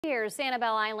Years, Sanibel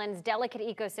Island's delicate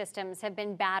ecosystems have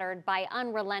been battered by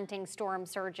unrelenting storm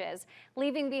surges,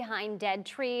 leaving behind dead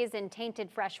trees and tainted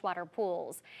freshwater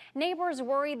pools. Neighbors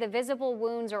worry the visible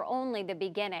wounds are only the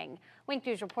beginning. Wink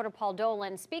News reporter Paul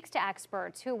Dolan speaks to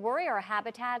experts who worry our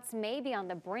habitats may be on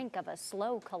the brink of a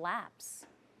slow collapse.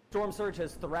 Storm surge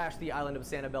has thrashed the island of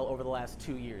Sanibel over the last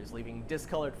 2 years, leaving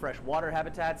discolored freshwater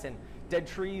habitats and dead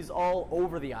trees all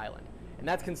over the island. And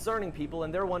that's concerning people,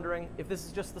 and they're wondering if this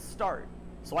is just the start.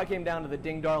 So I came down to the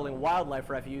Ding-Darling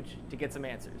Wildlife Refuge to get some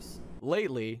answers.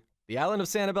 Lately, the island of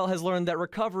Sanibel has learned that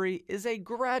recovery is a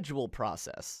gradual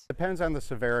process. Depends on the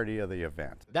severity of the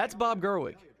event. That's Bob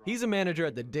Gerwig. He's a manager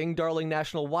at the Ding-Darling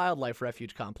National Wildlife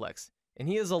Refuge Complex, and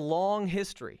he has a long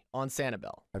history on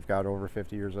Sanibel. I've got over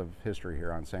 50 years of history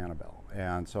here on Sanibel,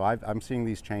 and so I'm seeing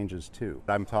these changes too.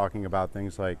 I'm talking about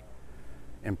things like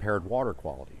impaired water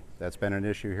quality. That's been an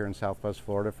issue here in Southwest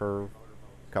Florida for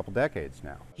couple decades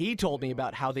now. He told me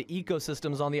about how the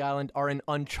ecosystems on the island are in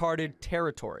uncharted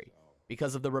territory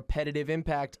because of the repetitive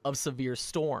impact of severe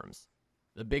storms.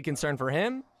 The big concern for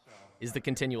him is the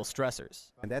continual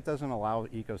stressors. And that doesn't allow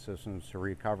ecosystems to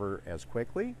recover as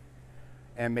quickly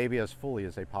and maybe as fully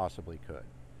as they possibly could.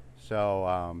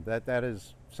 So that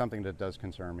is something that does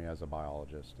concern me as a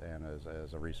biologist and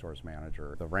as a resource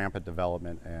manager. The rampant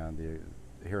development and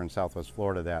here in Southwest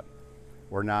Florida that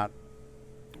we're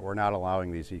not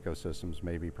allowing these ecosystems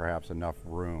maybe perhaps enough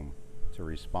room to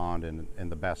respond in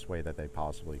the best way that they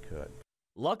possibly could.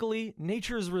 Luckily,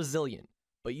 nature is resilient,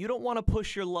 but you don't want to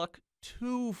push your luck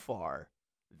too far.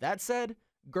 That said,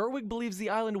 Gerwig believes the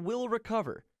island will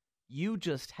recover. You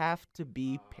just have to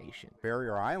be patient.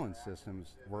 Barrier island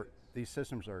systems, these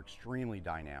systems are extremely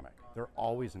dynamic. They're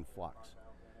always in flux.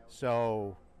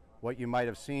 So what you might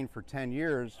have seen for 10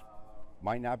 years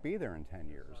might not be there in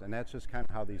 10 years, and that's just kind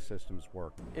of how these systems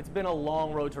work. It's been a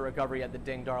long road to recovery at the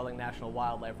Ding-Darling National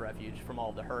Wildlife Refuge from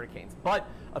all of the hurricanes, but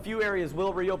a few areas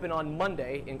will reopen on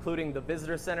Monday, including the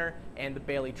Visitor Center and the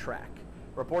Bailey Track.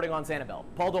 Reporting on Sanibel,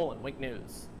 Paul Dolan, Wink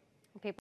News.